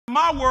In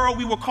my world,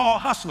 we were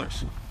called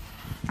hustlers.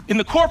 In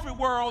the corporate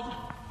world,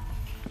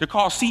 they're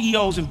called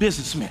CEOs and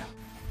businessmen.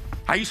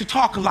 I used to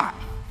talk a lot.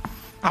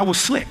 I was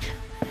slick.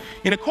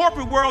 In the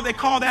corporate world, they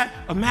call that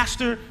a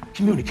master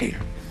communicator,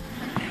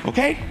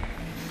 okay?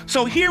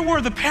 So here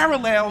were the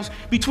parallels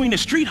between the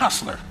street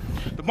hustler,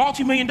 the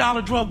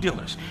multi-million-dollar drug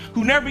dealers,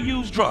 who never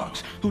used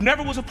drugs, who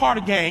never was a part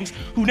of gangs,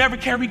 who never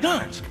carried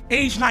guns.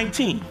 Age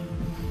 19,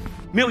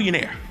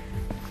 millionaire,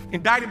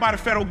 indicted by the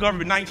federal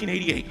government in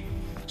 1988,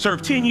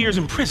 served 10 years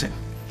in prison.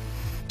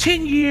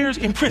 10 years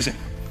in prison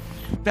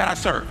that I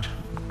served.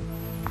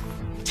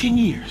 10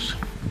 years,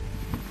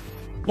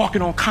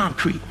 walking on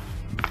concrete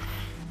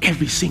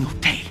every single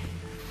day,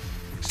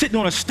 sitting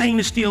on a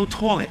stainless steel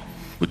toilet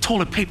with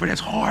toilet paper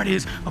that's hard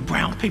as a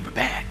brown paper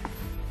bag.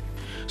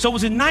 So it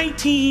was in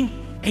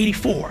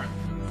 1984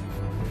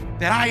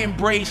 that I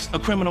embraced a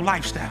criminal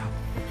lifestyle.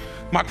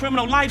 My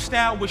criminal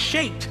lifestyle was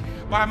shaped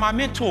by my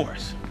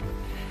mentors.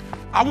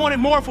 I wanted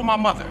more for my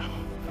mother.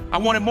 I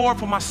wanted more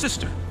for my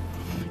sister.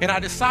 And I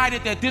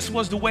decided that this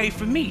was the way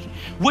for me,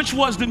 which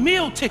was the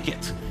meal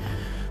ticket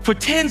for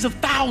tens of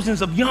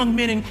thousands of young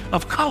men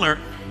of color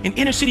in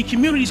inner city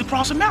communities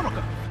across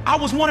America. I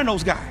was one of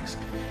those guys.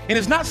 And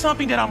it's not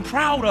something that I'm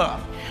proud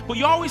of, but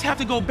you always have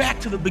to go back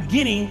to the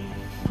beginning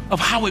of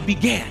how it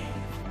began.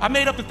 I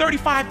made up to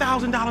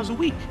 $35,000 a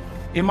week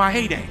in my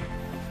heyday.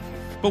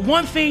 But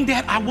one thing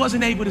that I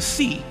wasn't able to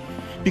see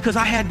because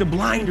I had the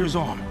blinders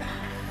on.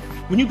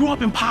 When you grow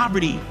up in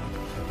poverty,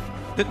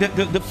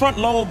 the front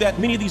lobe that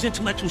many of these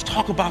intellectuals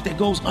talk about that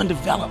goes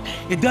undeveloped,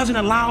 it doesn't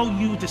allow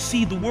you to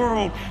see the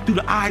world through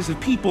the eyes of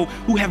people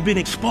who have been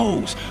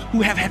exposed,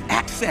 who have had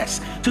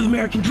access to the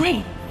American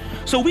dream.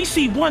 So we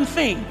see one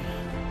thing,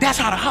 that's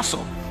how to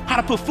hustle, how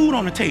to put food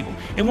on the table.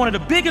 And one of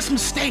the biggest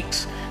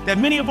mistakes that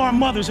many of our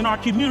mothers in our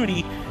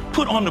community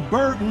put on the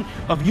burden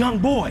of young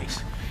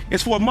boys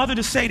is for a mother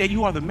to say that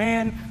you are the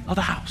man of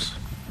the house.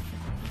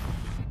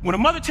 When a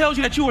mother tells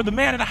you that you are the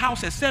man of the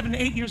house at 7 to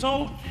 8 years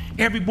old,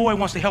 every boy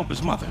wants to help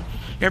his mother.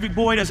 Every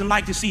boy doesn't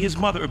like to see his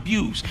mother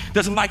abused,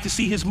 doesn't like to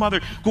see his mother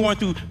going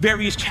through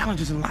various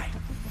challenges in life.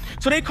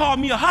 So they called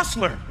me a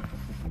hustler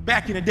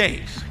back in the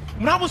days.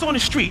 When I was on the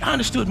street, I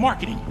understood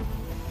marketing.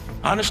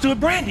 I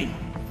understood branding.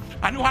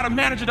 I knew how to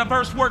manage a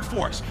diverse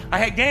workforce. I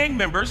had gang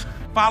members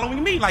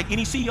following me, like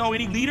any CEO,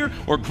 any leader,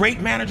 or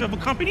great manager of a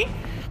company.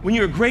 When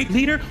you're a great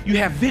leader, you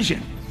have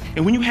vision.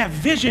 And when you have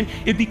vision,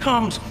 it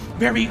becomes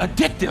very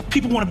addictive.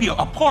 People want to be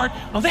a part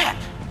of that.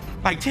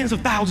 Like tens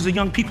of thousands of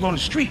young people on the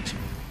street.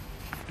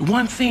 The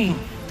one thing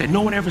that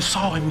no one ever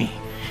saw in me,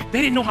 they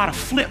didn't know how to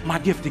flip my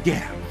gift of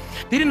gab.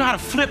 They didn't know how to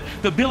flip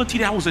the ability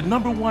that I was a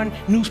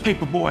 #1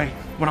 newspaper boy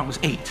when I was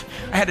 8.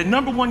 I had a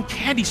 #1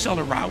 candy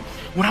seller route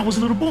when I was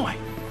a little boy.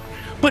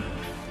 But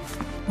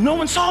no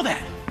one saw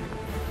that.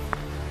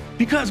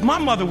 Because my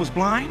mother was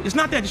blind. It's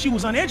not that she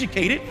was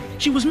uneducated,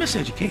 she was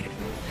miseducated.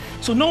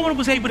 So no one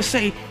was able to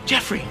say,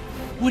 Jeffrey,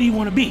 what do you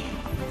want to be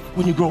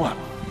when you grow up?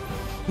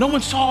 No one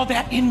saw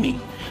that in me.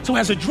 So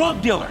as a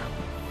drug dealer,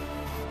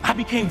 I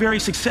became very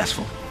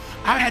successful.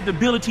 I had the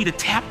ability to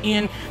tap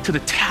into the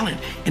talent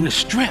and the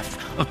strength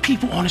of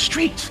people on the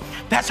streets.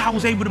 That's how I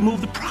was able to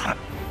move the product.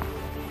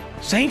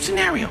 Same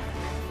scenario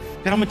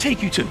that I'm gonna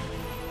take you to.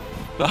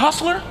 The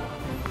hustler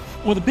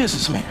or the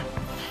businessman.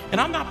 And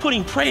I'm not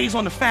putting praise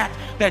on the fact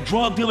that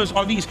drug dealers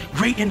are these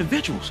great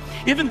individuals.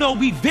 Even though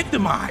we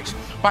victimized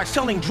by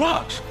selling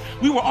drugs,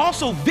 we were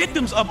also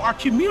victims of our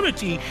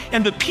community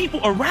and the people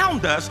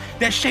around us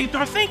that shaped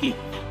our thinking.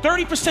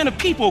 30% of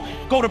people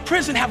go to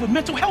prison have a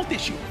mental health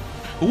issue.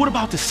 But what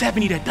about the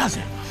 70 that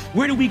doesn't?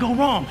 Where did we go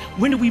wrong?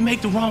 When did we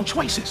make the wrong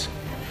choices?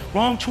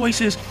 Wrong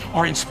choices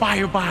are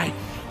inspired by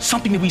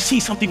something that we see,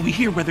 something we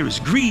hear, whether it's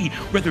greed,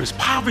 whether it's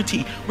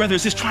poverty, whether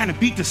it's just trying to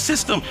beat the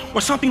system or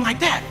something like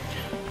that.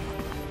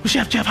 But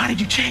Jeff, how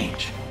did you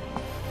change?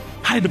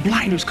 How did the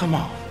blinders come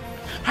off?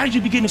 How did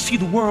you begin to see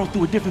the world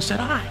through a different set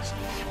of eyes?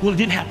 Well, it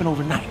didn't happen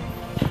overnight.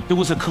 There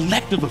was a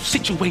collective of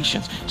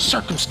situations,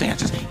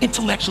 circumstances,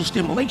 intellectual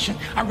stimulation.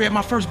 I read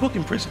my first book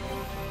in prison.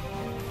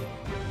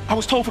 I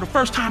was told for the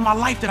first time in my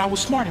life that I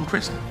was smart in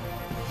prison.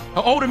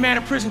 An older man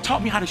in prison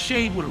taught me how to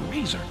shave with a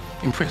razor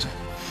in prison.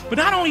 But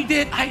not only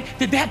did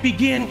that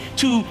begin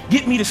to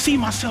get me to see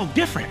myself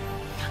different,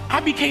 I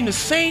became the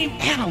same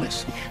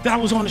analyst that I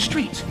was on the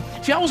streets.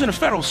 See, I was in a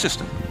federal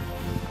system.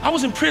 I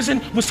was in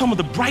prison with some of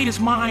the brightest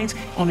minds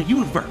on the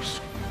universe.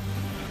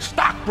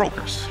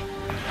 Stockbrokers,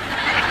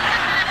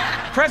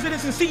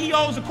 presidents and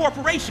CEOs of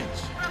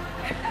corporations,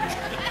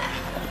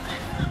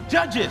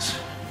 judges,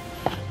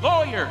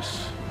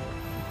 lawyers,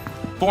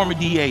 former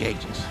DEA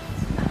agents.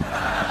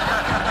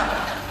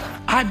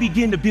 I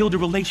began to build the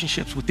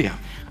relationships with them.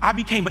 I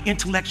became an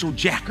intellectual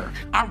jacker.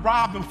 I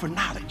robbed them for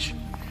knowledge.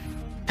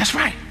 That's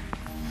right.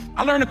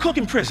 I learned to cook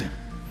in prison.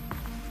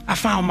 I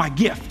found my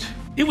gift.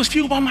 It was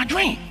fueled by my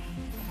dream.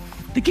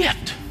 The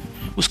gift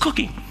was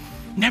cooking.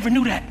 Never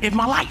knew that in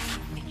my life.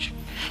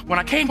 When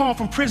I came home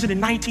from prison in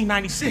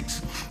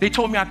 1996, they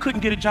told me I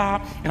couldn't get a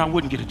job and I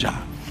wouldn't get a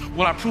job.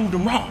 Well, I proved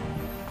them wrong.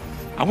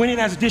 I went in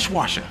as a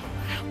dishwasher.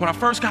 When I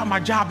first got my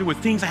job, there were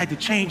things I had to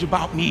change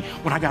about me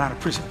when I got out of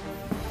prison.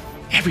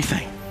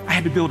 everything. I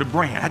had to build a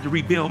brand. I had to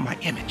rebuild my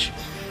image.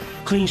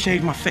 Clean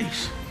shaved my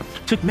face.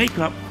 Took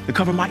makeup to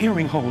cover my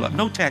earring hole up.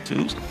 No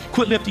tattoos.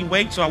 Quit lifting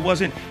weight so I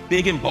wasn't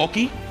big and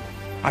bulky.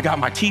 I got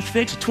my teeth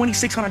fixed, a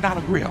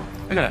 $2,600 grill.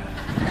 Look at that.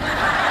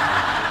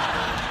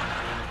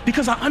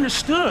 Because I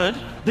understood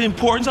the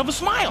importance of a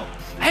smile.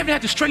 I haven't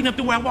had to straighten up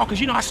the way I walk, because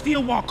you know, I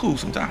still walk cool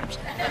sometimes.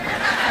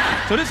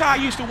 So this is how I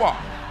used to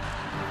walk.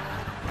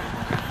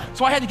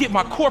 So I had to get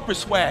my corporate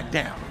swag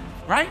down,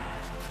 right?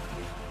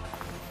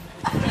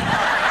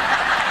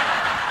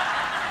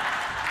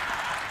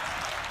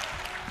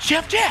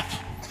 Chef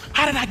Jeff,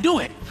 how did I do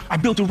it? I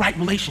built the right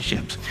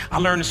relationships. I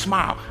learned to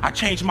smile. I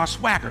changed my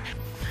swagger.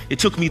 It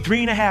took me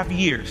 3.5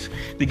 years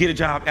to get a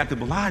job at the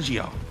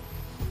Bellagio.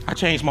 I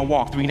changed my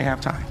walk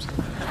 3.5 times.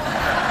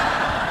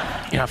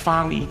 And I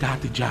finally got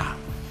the job.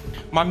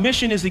 My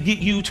mission is to get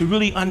you to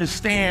really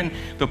understand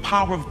the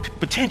power of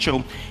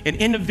potential in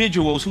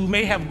individuals who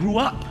may have grew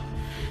up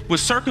with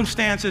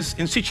circumstances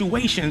and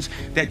situations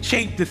that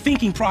shaped the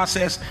thinking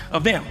process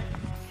of them.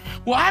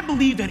 Well, I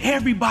believe that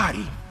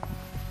everybody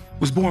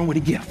was born with a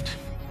gift.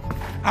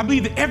 I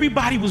believe that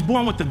everybody was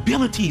born with the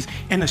abilities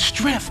and the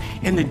strength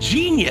and the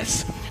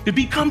genius to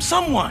become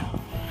someone.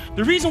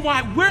 The reason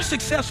why we're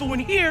successful in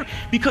here,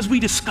 because we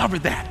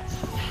discovered that.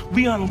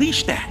 We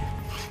unleashed that.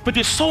 But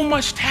there's so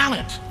much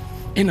talent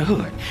in the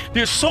hood.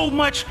 There's so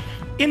much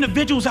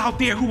individuals out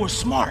there who are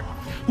smart,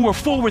 who are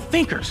forward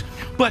thinkers,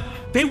 but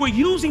they were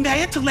using that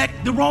intellect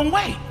the wrong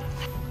way.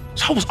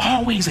 So I was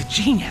always a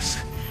genius,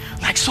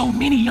 like so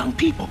many young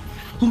people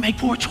who make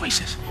poor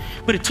choices.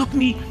 But it took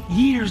me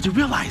years to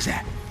realize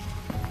that.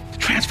 The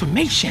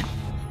transformation,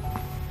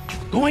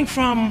 going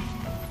from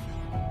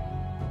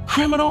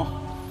criminal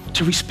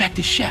to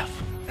respected chef,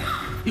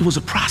 it was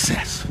a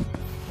process.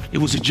 It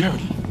was a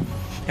journey.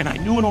 And I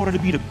knew in order to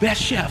be the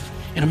best chef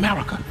in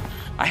America,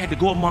 I had to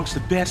go amongst the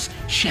best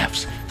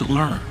chefs to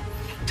learn,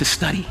 to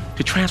study,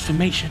 to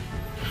transformation.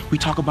 We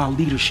talk about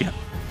leadership.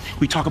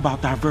 We talk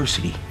about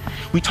diversity.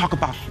 We talk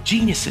about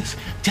geniuses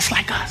just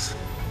like us,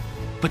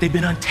 but they've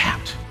been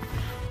untapped.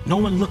 No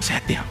one looks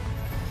at them.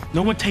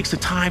 No one takes the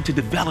time to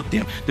develop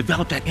them,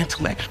 develop that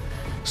intellect.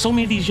 So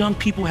many of these young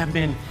people have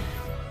been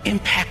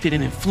impacted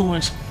and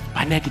influenced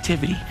by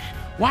negativity.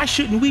 Why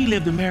shouldn't we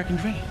live the American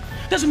dream?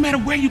 Doesn't matter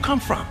where you come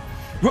from,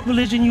 what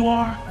religion you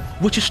are,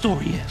 what your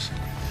story is.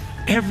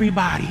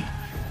 Everybody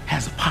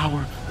has the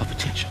power of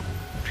potential.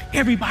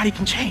 Everybody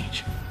can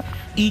change.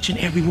 Each and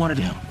every one of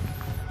them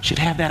should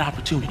have that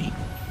opportunity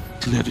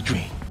to live the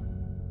dream.